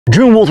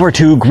During World War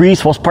II,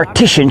 Greece was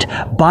partitioned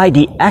by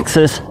the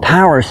Axis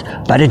powers,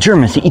 by the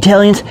Germans, the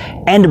Italians,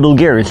 and the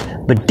Bulgarians.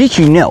 But did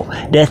you know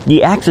that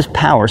the Axis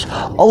powers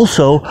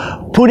also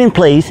put in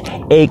place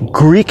a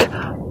Greek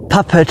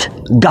puppet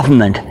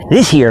government?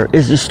 This here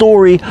is the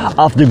story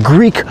of the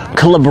Greek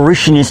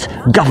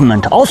Collaborationist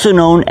Government, also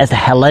known as the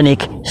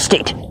Hellenic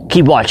State.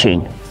 Keep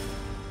watching.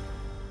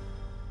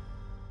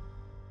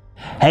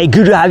 Hey,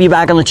 good to have you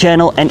back on the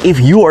channel, and if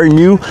you are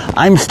new,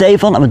 I'm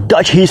Stefan, I'm a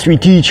Dutch history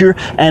teacher,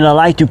 and I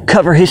like to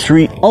cover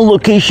history on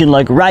location.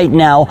 Like right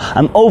now,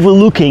 I'm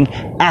overlooking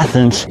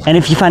Athens, and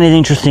if you find it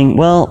interesting,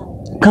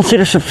 well,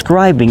 consider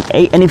subscribing.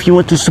 And if you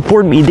want to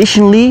support me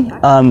additionally,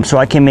 so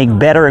I can make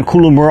better and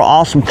cooler, more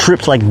awesome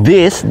trips like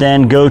this,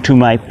 then go to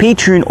my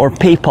Patreon or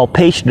PayPal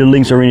page, the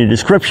links are in the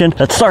description.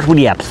 Let's start with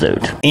the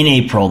episode. In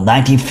April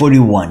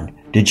 1941,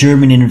 the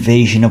German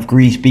invasion of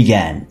Greece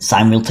began.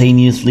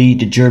 Simultaneously,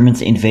 the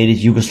Germans invaded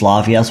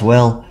Yugoslavia as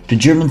well. The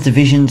German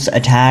divisions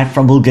attacked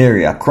from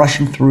Bulgaria,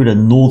 crushing through the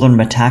northern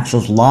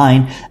Metaxas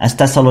line as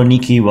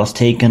Thessaloniki was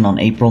taken on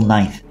April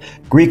 9th.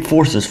 Greek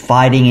forces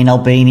fighting in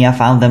Albania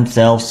found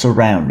themselves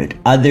surrounded.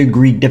 Other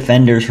Greek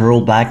defenders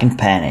hurled back in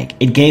panic.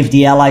 It gave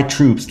the Allied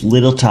troops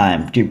little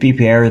time to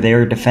prepare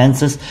their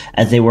defenses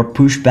as they were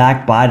pushed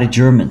back by the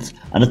Germans.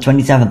 On the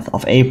 27th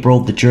of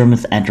April, the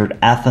Germans entered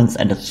Athens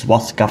and the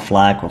swastika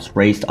flag was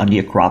raised on the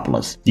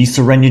Acropolis. The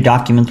surrender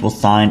document was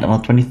signed on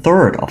the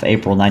 23rd of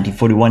April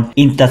 1941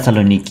 in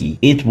Thessaloniki.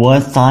 It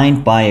was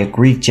signed by a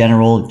Greek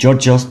general,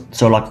 Georgios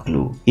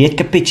Tsolakoglou. He had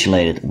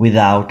capitulated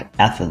without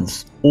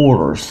Athens'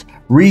 orders.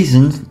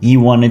 Reasons he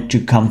wanted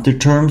to come to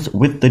terms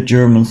with the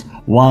Germans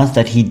was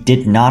that he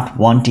did not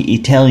want the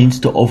Italians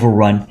to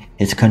overrun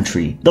his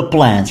country. The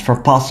plans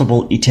for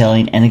possible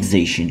Italian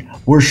annexation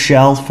were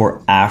shelved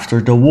for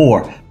after the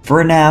war.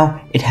 For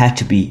now, it had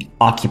to be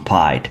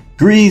occupied.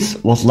 Greece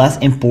was less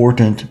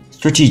important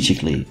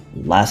strategically,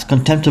 less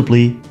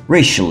contemptibly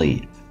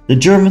racially. The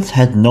Germans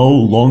had no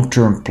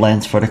long-term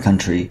plans for the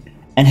country,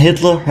 and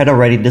Hitler had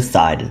already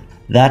decided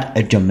that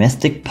a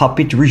domestic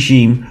puppet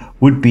regime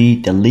would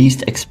be the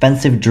least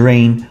expensive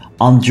drain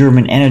on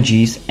German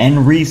energies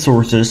and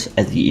resources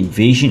as the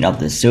invasion of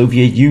the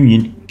Soviet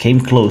Union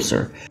came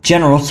closer.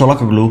 General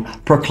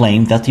Tsolakoglou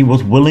proclaimed that he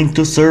was willing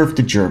to serve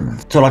the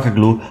Germans.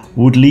 Tsolakoglou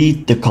would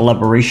lead the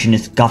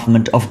collaborationist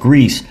government of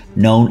Greece,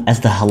 known as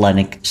the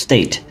Hellenic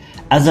State.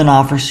 As an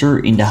officer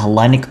in the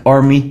Hellenic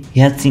army, he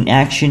had seen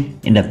action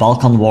in the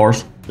Balkan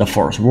Wars, the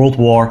First World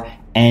War,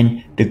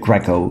 and the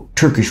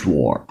Greco-Turkish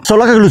War.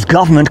 Tsolakoglou's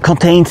government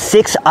contained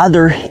 6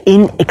 other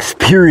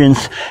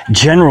inexperienced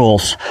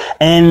generals,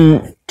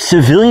 and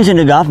civilians in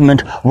the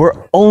government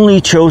were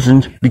only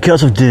chosen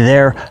because of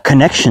their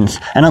connections.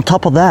 And on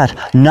top of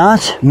that,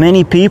 not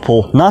many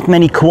people, not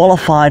many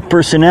qualified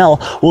personnel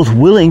was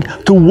willing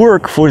to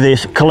work for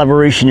this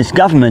collaborationist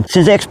government,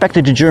 since they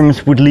expected the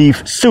Germans would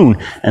leave soon,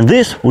 and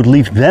this would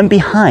leave them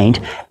behind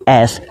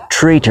as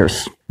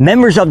traitors.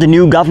 Members of the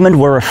new government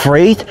were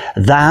afraid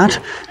that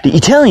the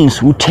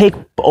Italians would take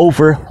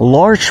over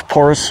large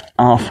parts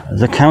of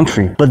the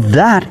country. But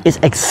that is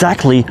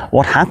exactly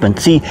what happened.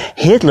 See,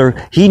 Hitler,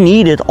 he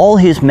needed all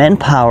his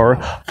manpower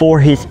for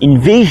his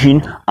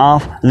invasion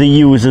of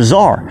the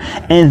USSR.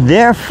 And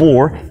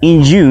therefore,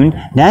 in June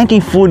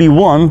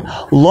 1941,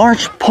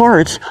 large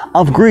parts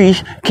of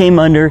Greece came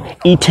under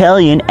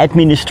Italian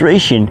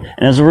administration.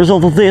 And as a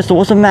result of this, there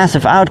was a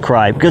massive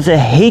outcry, because the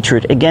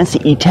hatred against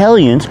the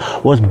Italians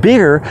was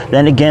bigger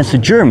than against the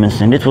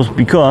Germans. And it was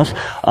because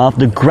of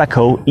the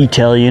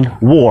Greco-Italian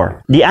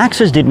War. The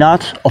Axis did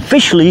not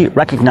officially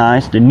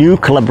recognize the new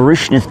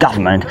collaborationist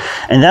government,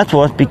 and that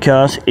was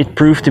because it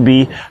proved to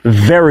be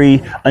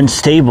very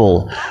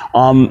unstable.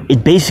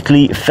 It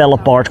basically fell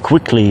apart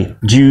quickly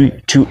due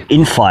to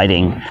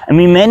infighting. I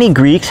mean, many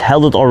Greeks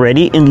held it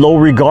already in low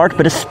regard,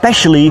 but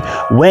especially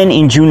when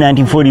in June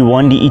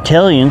 1941 the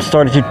Italians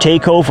started to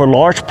take over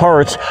large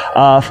parts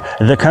of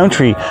the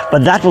country.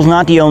 But that was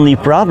not the only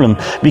problem,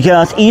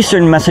 because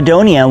Eastern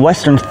Macedonia and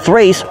Western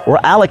Thrace were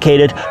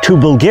allocated to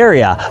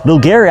Bulgaria.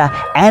 Bulgaria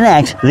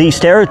annexed these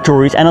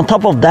territories, and on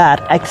top of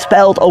that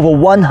expelled over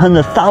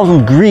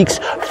 100,000 Greeks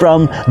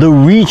from the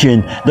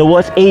region. There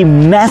was a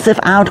massive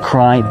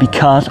outcry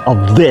because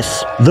of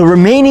this. The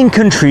remaining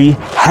country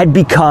had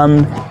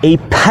become a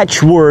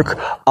patchwork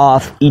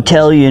of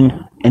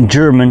Italian and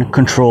German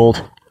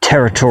controlled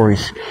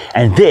territories,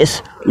 and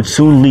this would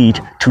soon lead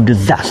to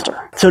disaster.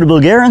 So the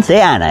Bulgarians, they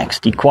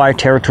annexed the acquired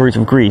territories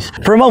of Greece.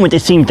 For a moment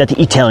it seemed that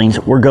the Italians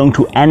were going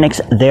to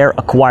annex their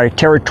acquired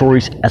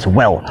territories as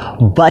well,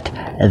 but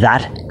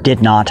that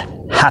did not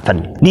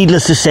happen.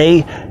 Needless to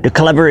say, the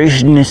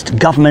collaborationist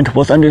government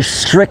was under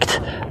strict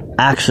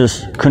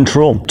Axis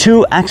control.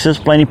 2 Axis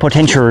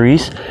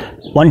plenipotentiaries,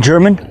 one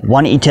German,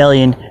 one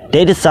Italian,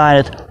 they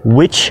decided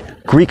which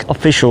Greek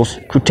officials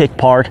could take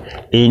part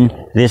in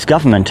this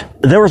government.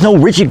 There was no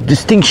rigid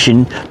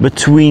distinction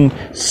between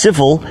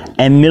civil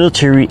and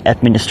military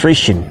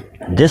administration.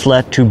 This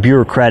led to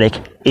bureaucratic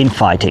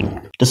infighting.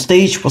 The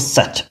stage was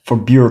set for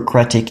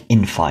bureaucratic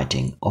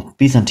infighting of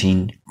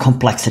Byzantine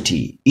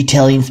complexity.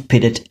 Italians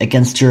pitted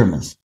against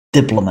Germans,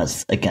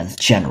 diplomats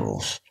against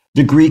generals,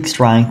 the Greeks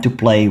trying to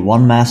play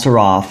one master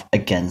off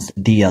against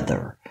the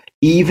other.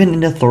 Even in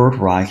the Third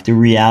Reich, the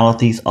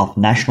realities of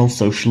National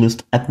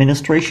Socialist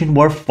administration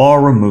were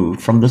far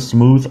removed from the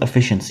smooth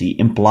efficiency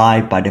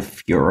implied by the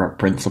Führer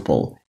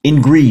principle.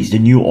 In Greece, the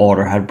new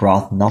order had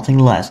brought nothing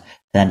less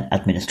than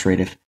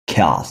administrative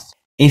chaos.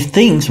 If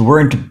things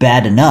weren't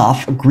bad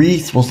enough,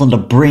 Greece was on the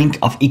brink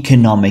of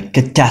economic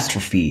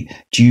catastrophe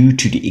due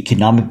to the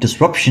economic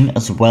disruption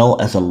as well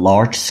as a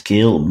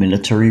large-scale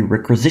military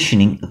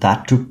requisitioning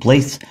that took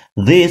place.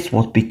 This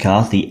was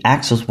because the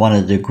Axis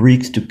wanted the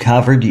Greeks to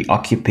cover the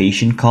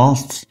occupation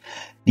costs.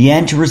 The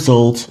end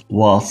result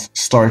was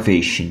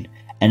starvation.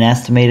 An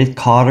estimated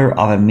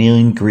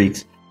 250,000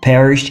 Greeks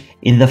perished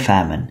in the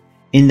famine.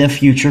 In the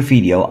future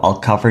video, I'll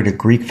cover the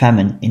Greek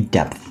famine in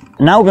depth.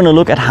 Now we're going to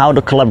look at how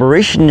the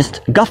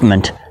collaborationist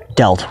government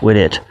dealt with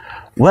it.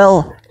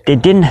 Well, they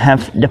didn't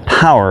have the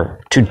power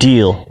to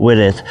deal with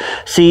it.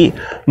 See,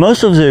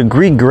 most of the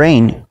Greek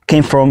grain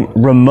came from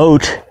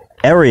remote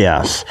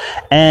areas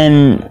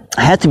and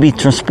had to be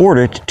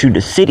transported to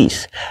the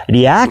cities.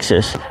 The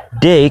Axis,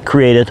 they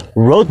created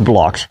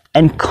roadblocks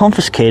and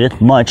confiscated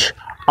much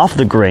of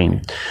the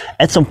grain.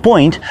 At some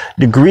point,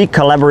 the Greek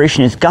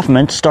Collaborationist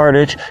Government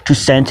started to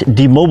send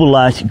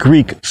demobilized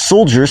Greek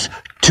soldiers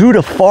to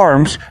the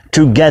farms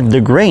to get the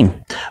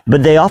grain.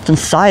 But they often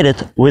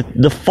sided with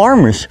the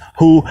farmers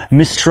who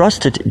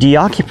mistrusted the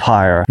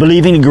occupier,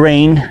 believing the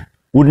grain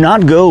would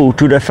not go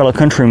to their fellow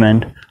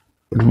countrymen,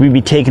 but would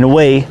be taken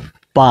away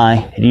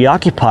by the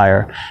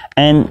occupier.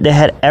 And they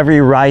had every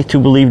right to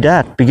believe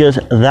that, because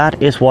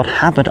that is what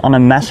happened on a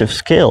massive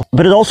scale.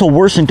 But it also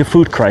worsened the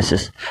food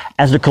crisis,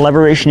 as the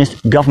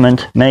collaborationist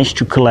government managed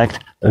to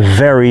collect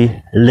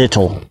very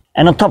little.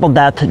 And on top of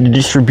that, the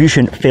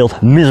distribution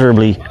failed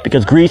miserably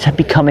because Greece had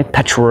become a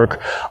patchwork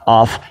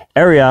of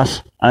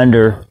areas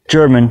under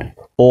German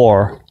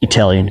or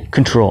Italian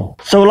control.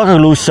 So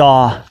Tsolakoglou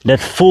saw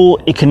that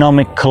full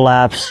economic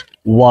collapse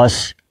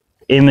was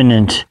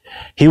imminent.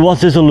 He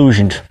was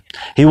disillusioned.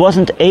 He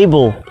wasn't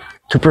able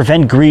to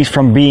prevent Greece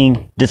from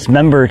being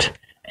dismembered,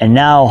 and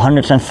now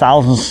hundreds and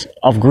thousands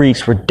of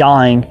Greeks were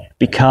dying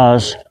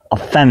because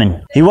of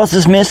famine. He was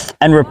dismissed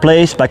and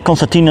replaced by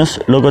Konstantinos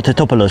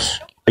Logothettopoulos,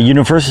 a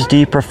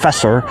university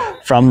professor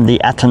from the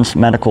Athens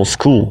Medical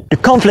School. The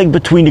conflict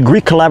between the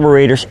Greek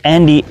collaborators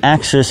and the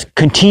Axis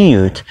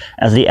continued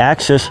as the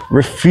Axis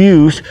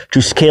refused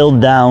to scale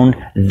down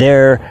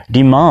their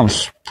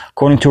demands.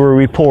 According to a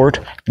report,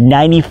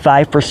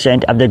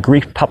 95% of the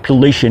Greek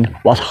population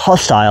was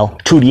hostile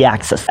to the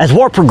Axis. As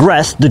war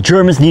progressed, the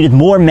Germans needed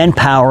more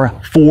manpower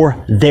for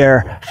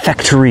their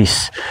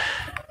factories.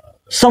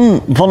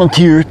 Some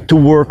volunteered to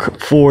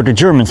work for the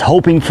Germans,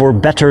 hoping for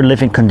better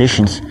living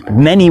conditions. But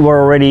many were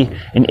already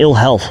in ill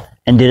health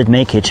and didn't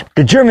make it.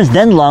 The Germans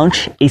then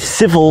launched a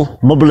civil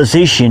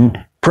mobilization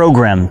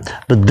program,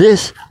 but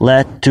this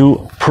led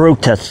to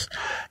protests.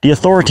 The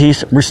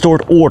authorities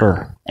restored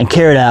order and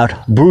carried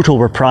out brutal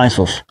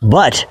reprisals,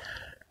 but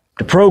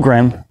the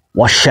program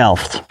was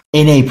shelved.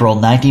 In April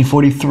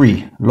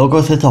 1943,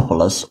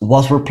 Logothettopoulos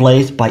was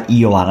replaced by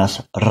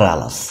Ioannis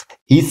Metaxas.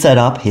 He set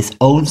up his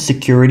own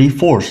security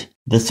force,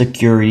 the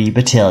Security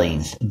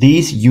Battalions.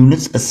 These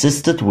units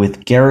assisted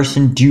with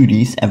garrison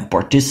duties and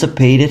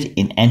participated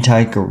in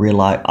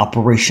anti-guerrilla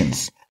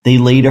operations. They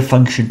later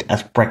functioned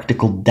as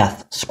practical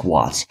death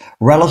squads.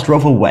 Metaxas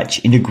drove a wedge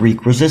in the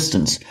Greek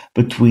resistance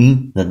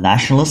between the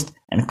nationalist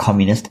and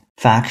communist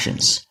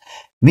factions.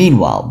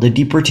 Meanwhile, the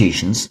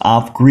deportations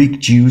of Greek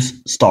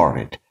Jews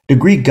started. The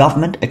Greek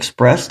government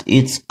expressed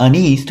its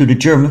unease to the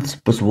Germans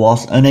but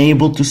was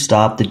unable to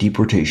stop the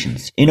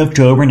deportations. In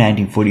October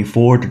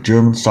 1944, the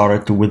Germans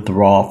started to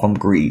withdraw from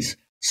Greece.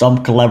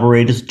 Some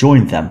collaborators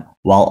joined them,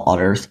 while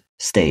others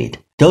stayed.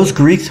 Those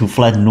Greeks who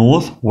fled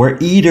north were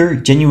either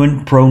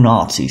genuine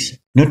pro-Nazis,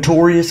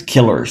 notorious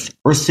killers,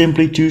 or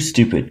simply too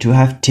stupid to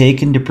have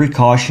taken the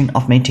precaution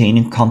of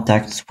maintaining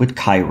contacts with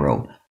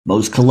Cairo.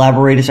 Most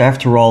collaborators,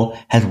 after all,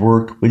 had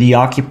worked with the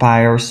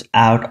occupiers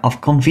out of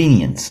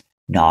convenience,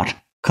 not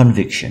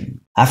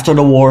conviction. After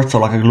the war,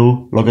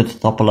 Tsolakoglou,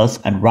 Logothettopoulos,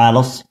 and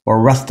Metaxas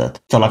were arrested.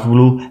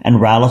 Tsolakoglou and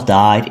Metaxas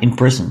died in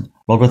prison.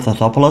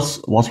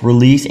 Logothettopoulos was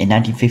released in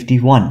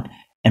 1951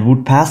 and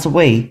would pass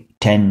away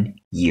 10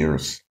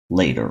 years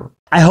later.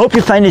 I hope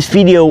you find this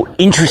video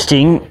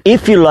interesting.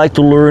 If you like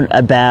to learn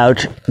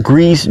about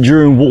Greece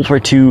during World War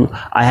II,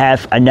 I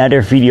have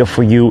another video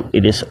for you.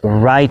 It is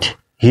right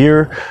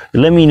here.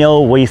 Let me know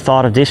what you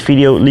thought of this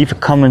video. Leave a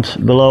comment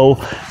below.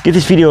 Give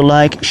this video a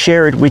like,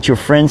 share it with your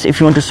friends. If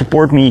you want to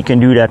support me, you can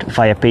do that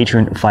via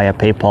Patreon, via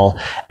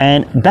PayPal.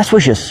 And best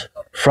wishes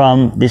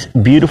from this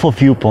beautiful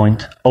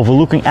viewpoint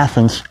overlooking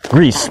Athens,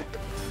 Greece.